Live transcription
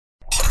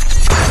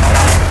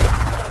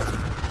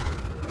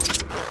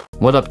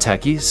What up,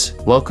 techies?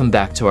 Welcome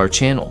back to our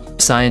channel.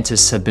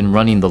 Scientists have been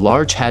running the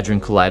Large Hadron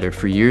Collider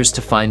for years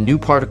to find new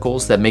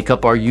particles that make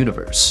up our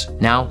universe.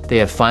 Now, they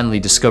have finally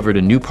discovered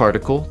a new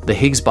particle, the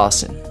Higgs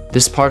boson.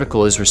 This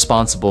particle is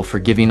responsible for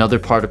giving other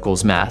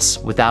particles mass.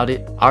 Without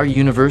it, our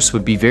universe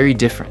would be very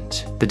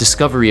different. The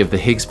discovery of the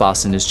Higgs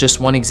boson is just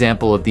one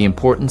example of the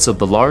importance of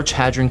the Large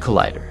Hadron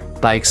Collider.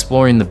 By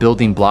exploring the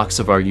building blocks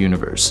of our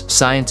universe,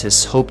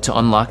 scientists hope to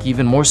unlock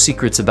even more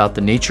secrets about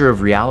the nature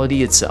of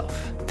reality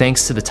itself.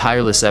 Thanks to the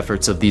tireless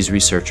efforts of these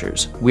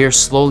researchers, we are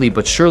slowly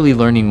but surely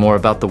learning more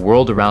about the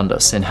world around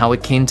us and how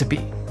it came to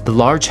be. The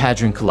Large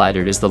Hadron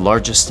Collider is the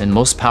largest and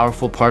most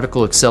powerful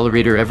particle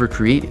accelerator ever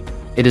created.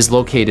 It is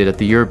located at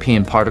the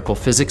European Particle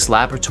Physics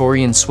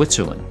Laboratory in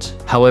Switzerland.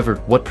 However,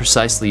 what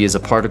precisely is a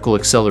particle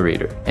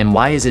accelerator, and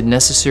why is it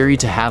necessary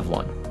to have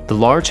one? The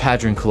Large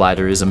Hadron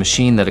Collider is a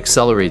machine that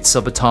accelerates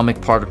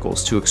subatomic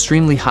particles to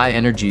extremely high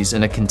energies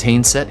in a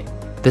contained setting.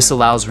 This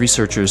allows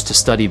researchers to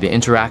study the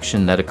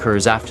interaction that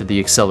occurs after the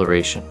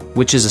acceleration,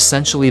 which is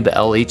essentially the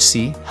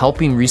LHC,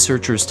 helping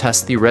researchers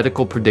test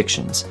theoretical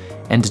predictions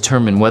and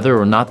determine whether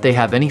or not they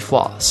have any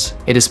flaws.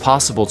 It is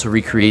possible to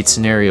recreate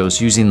scenarios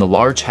using the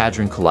Large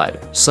Hadron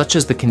Collider, such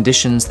as the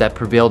conditions that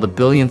prevailed a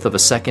billionth of a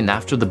second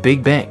after the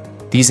Big Bang.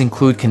 These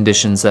include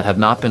conditions that have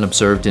not been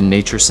observed in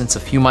nature since a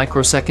few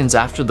microseconds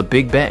after the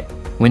Big Bang.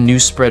 When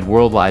news spread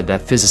worldwide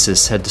that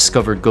physicists had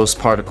discovered ghost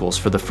particles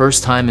for the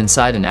first time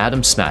inside an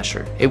atom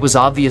smasher, it was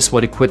obvious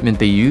what equipment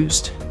they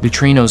used.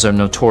 Neutrinos are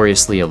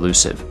notoriously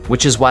elusive,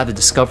 which is why the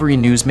discovery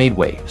news made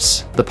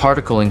waves. The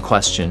particle in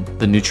question,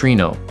 the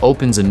neutrino,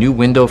 opens a new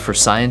window for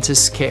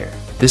scientists' care.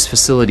 This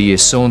facility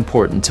is so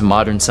important to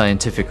modern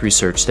scientific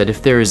research that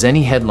if there is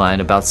any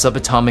headline about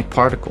subatomic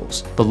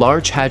particles, the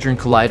Large Hadron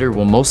Collider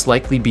will most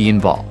likely be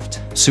involved.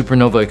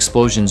 Supernova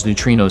explosions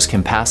neutrinos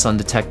can pass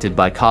undetected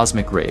by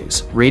cosmic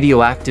rays,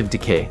 radioactive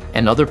decay,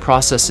 and other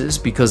processes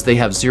because they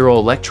have zero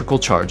electrical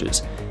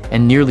charges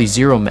and nearly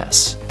zero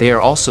mass. They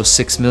are also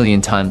 6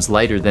 million times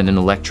lighter than an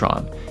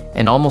electron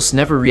and almost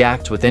never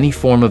react with any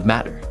form of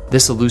matter.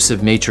 This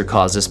elusive nature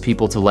causes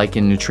people to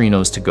liken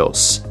neutrinos to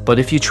ghosts. But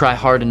if you try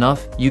hard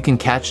enough, you can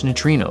catch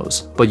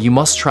neutrinos, but you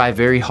must try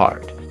very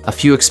hard. A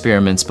few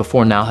experiments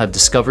before now have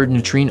discovered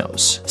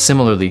neutrinos.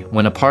 Similarly,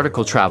 when a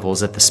particle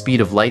travels at the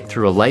speed of light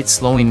through a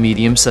light-slowing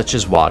medium such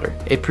as water,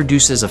 it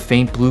produces a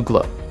faint blue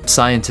glow.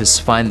 Scientists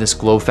find this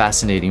glow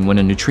fascinating when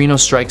a neutrino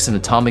strikes an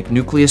atomic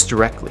nucleus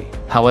directly.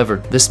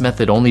 However, this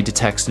method only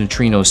detects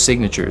neutrino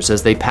signatures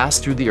as they pass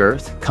through the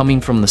Earth,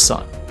 coming from the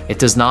Sun. It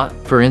does not,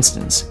 for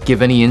instance,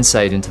 give any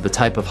insight into the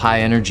type of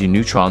high-energy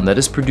neutron that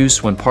is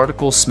produced when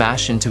particles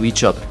smash into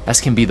each other. As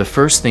can be the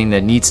first thing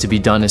that needs to be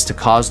done is to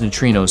cause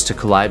neutrinos to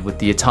collide with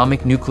the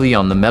atomic nuclei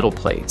on the metal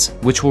plates,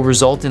 which will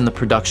result in the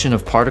production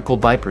of particle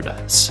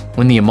byproducts.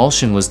 When the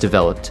emulsion was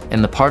developed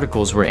and the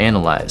particles were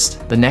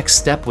analyzed, the next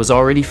step was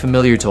already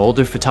familiar to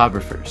older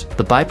photographers.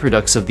 The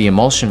byproducts of the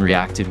emulsion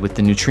reacted with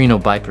the neutrino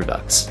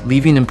byproducts,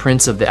 leaving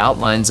imprints of the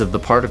outlines of the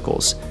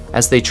particles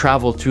as they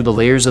traveled through the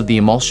layers of the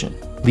emulsion.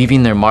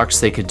 Leaving their marks,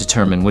 they could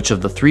determine which of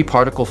the 3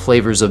 particle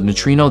flavors of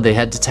neutrino they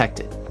had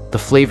detected. The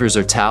flavors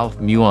are tau,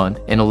 muon,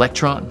 and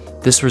electron.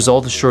 This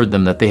result assured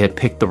them that they had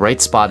picked the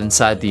right spot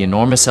inside the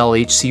enormous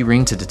LHC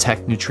ring to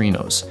detect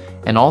neutrinos,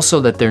 and also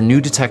that their new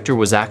detector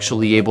was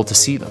actually able to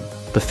see them.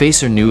 The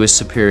phaser new is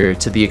superior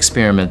to the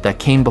experiment that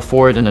came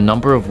before it in a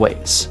number of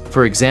ways.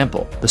 For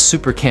example, the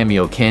Super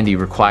Cameo candy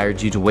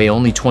required you to weigh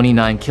only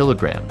 29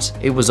 kilograms.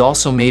 It was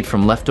also made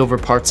from leftover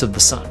parts of the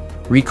sun.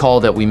 Recall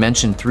that we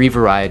mentioned 3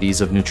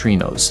 varieties of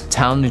neutrinos.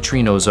 Tau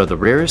neutrinos are the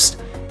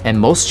rarest and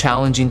most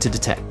challenging to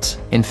detect.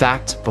 In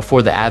fact,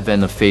 before the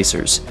advent of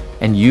phasers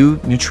and U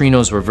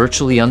neutrinos were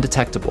virtually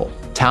undetectable.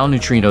 Tau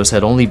neutrinos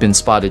had only been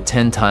spotted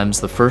 10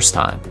 times the first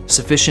time,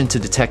 sufficient to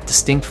detect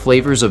distinct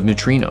flavors of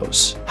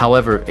neutrinos.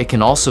 However, it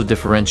can also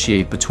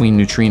differentiate between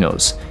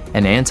neutrinos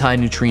and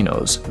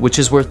anti-neutrinos, which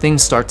is where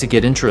things start to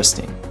get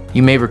interesting.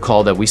 You may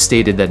recall that we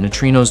stated that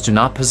neutrinos do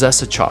not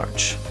possess a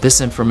charge.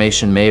 This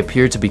information may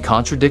appear to be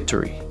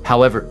contradictory.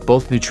 However,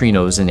 both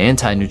neutrinos and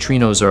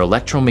anti-neutrinos are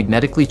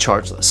electromagnetically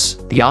chargeless.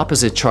 The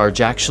opposite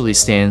charge actually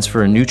stands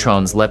for a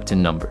neutron's lepton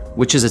number,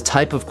 which is a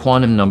type of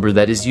quantum number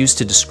that is used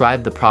to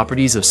describe the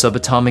properties of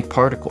subatomic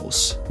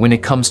particles. When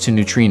it comes to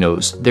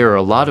neutrinos, there are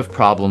a lot of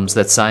problems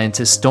that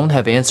scientists don't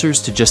have answers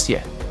to just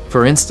yet.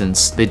 For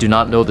instance, they do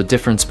not know the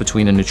difference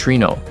between a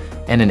neutrino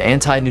and an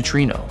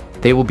anti-neutrino.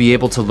 They will be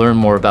able to learn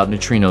more about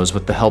neutrinos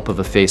with the help of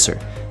a phaser,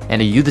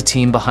 and the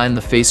team behind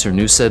the phaser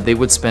new said they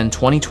would spend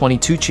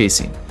 2022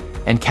 chasing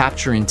and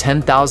capturing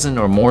 10,000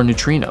 or more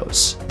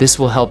neutrinos. This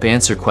will help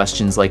answer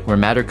questions like where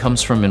matter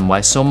comes from and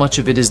why so much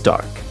of it is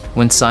dark.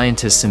 When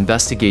scientists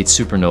investigate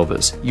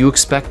supernovas, you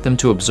expect them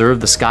to observe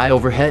the sky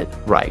overhead,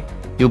 right?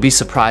 You'll be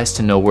surprised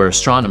to know where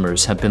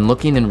astronomers have been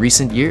looking in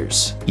recent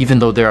years. Even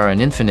though there are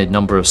an infinite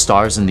number of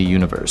stars in the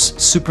universe,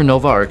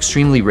 supernovae are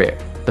extremely rare.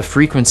 The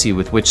frequency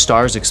with which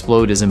stars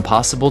explode is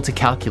impossible to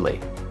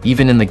calculate.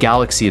 Even in the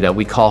galaxy that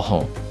we call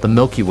home, the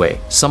Milky Way,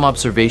 some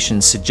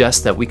observations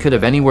suggest that we could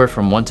have anywhere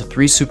from 1 to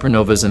 3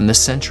 supernovas in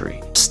this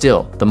century.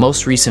 Still, the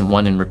most recent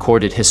one in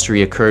recorded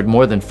history occurred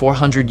more than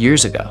 400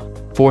 years ago.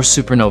 4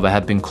 supernovae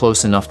have been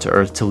close enough to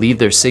Earth to leave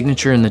their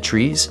signature in the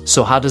trees,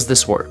 so how does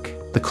this work?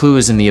 The clue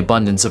is in the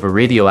abundance of a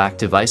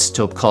radioactive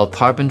isotope called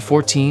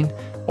carbon-14,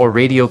 or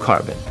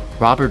radiocarbon.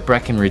 Robert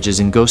Breckenridge's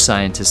INGO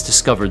scientist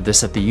discovered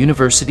this at the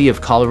University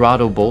of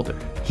Colorado Boulder.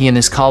 He and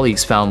his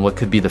colleagues found what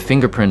could be the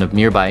fingerprint of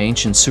nearby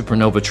ancient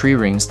supernova tree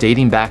rings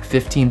dating back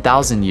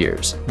 15,000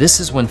 years. This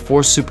is when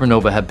 4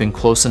 supernovae have been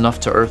close enough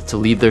to Earth to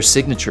leave their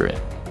signature in.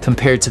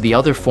 Compared to the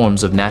other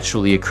forms of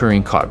naturally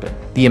occurring carbon,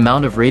 the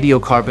amount of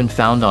radiocarbon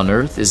found on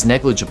Earth is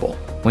negligible.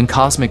 When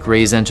cosmic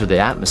rays enter the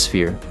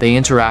atmosphere, they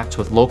interact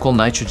with local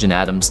nitrogen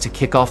atoms to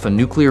kick off a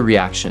nuclear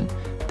reaction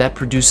that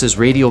produces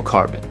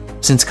radiocarbon.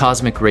 Since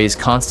cosmic rays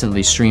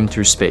constantly stream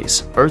through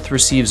space, Earth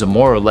receives a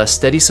more or less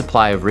steady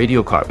supply of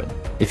radiocarbon.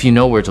 If you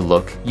know where to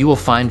look, you will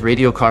find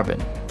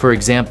radiocarbon. For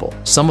example,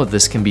 some of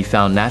this can be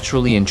found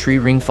naturally in tree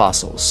ring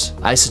fossils.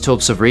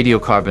 Isotopes of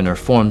radiocarbon are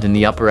formed in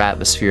the upper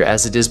atmosphere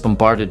as it is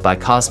bombarded by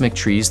cosmic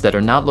trees that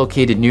are not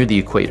located near the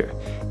equator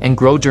and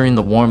grow during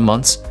the warm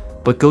months,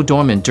 but go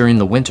dormant during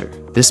the winter.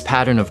 This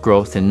pattern of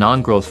growth and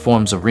non-growth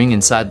forms a ring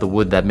inside the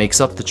wood that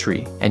makes up the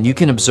tree, and you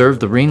can observe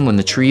the ring when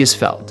the tree is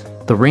felled.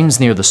 The rings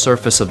near the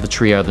surface of the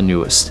tree are the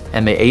newest,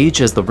 and they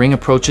age as the ring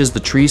approaches the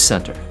tree's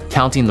center.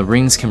 Counting the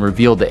rings can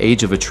reveal the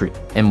age of a tree,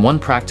 and one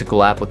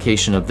practical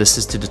application of this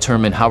is to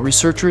determine how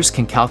researchers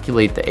can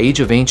calculate the age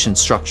of ancient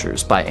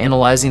structures by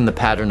analyzing the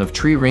pattern of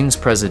tree rings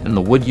present in the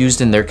wood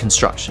used in their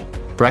construction.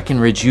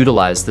 Breckenridge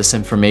utilized this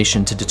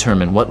information to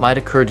determine what might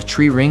occur to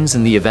tree rings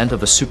in the event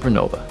of a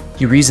supernova.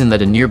 He reasoned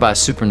that a nearby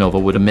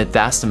supernova would emit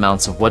vast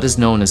amounts of what is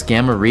known as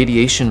gamma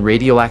radiation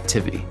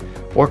radioactivity,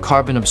 or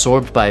carbon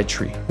absorbed by a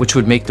tree, which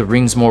would make the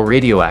rings more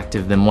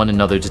radioactive than one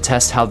another. To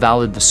test how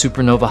valid the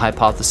supernova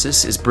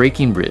hypothesis is,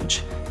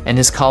 Breckenridge and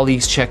his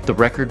colleagues checked the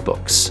record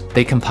books.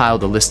 They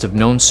compiled a list of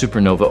known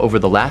supernova over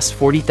the last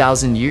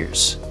 40,000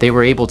 years. They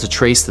were able to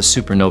trace the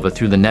supernova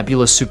through the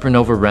nebulous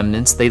supernova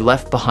remnants they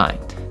left behind.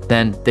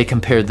 Then, they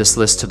compared this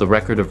list to the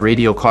record of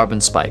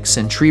radiocarbon spikes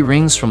and tree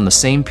rings from the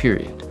same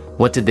period.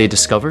 What did they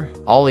discover?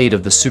 All 8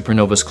 of the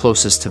supernovas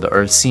closest to the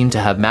Earth seem to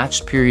have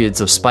matched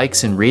periods of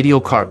spikes in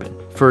radiocarbon.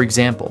 For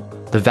example,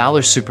 the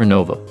Valor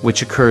supernova,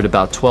 which occurred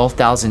about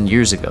 12,000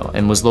 years ago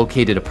and was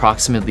located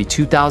approximately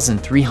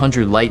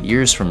 2,300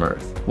 light-years from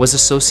Earth, was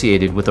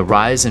associated with a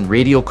rise in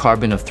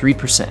radiocarbon of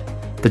 3%.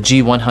 The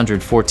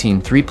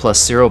G114 3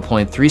 plus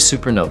 0.3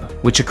 supernova,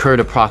 which occurred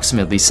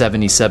approximately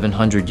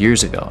 7,700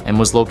 years ago and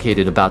was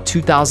located about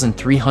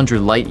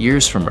 2,300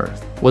 light-years from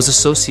Earth, was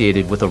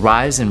associated with a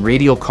rise in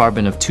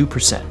radiocarbon of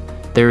 2%.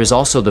 There is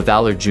also the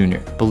Valor Jr.,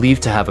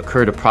 believed to have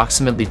occurred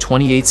approximately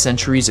 28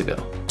 centuries ago.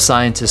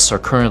 Scientists are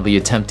currently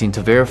attempting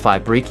to verify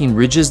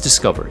Breckenridge's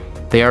discovery.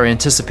 They are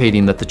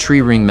anticipating that the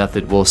tree ring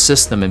method will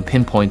assist them in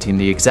pinpointing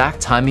the exact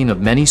timing of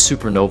many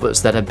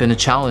supernovas that have been a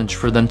challenge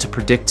for them to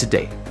predict to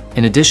date.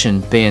 In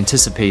addition, they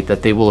anticipate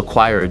that they will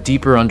acquire a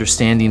deeper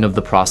understanding of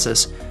the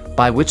process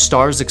by which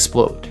stars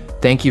explode.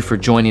 Thank you for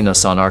joining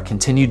us on our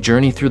continued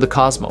journey through the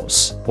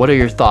cosmos. What are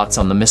your thoughts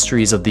on the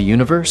mysteries of the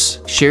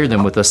universe? Share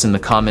them with us in the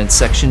comments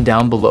section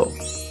down below.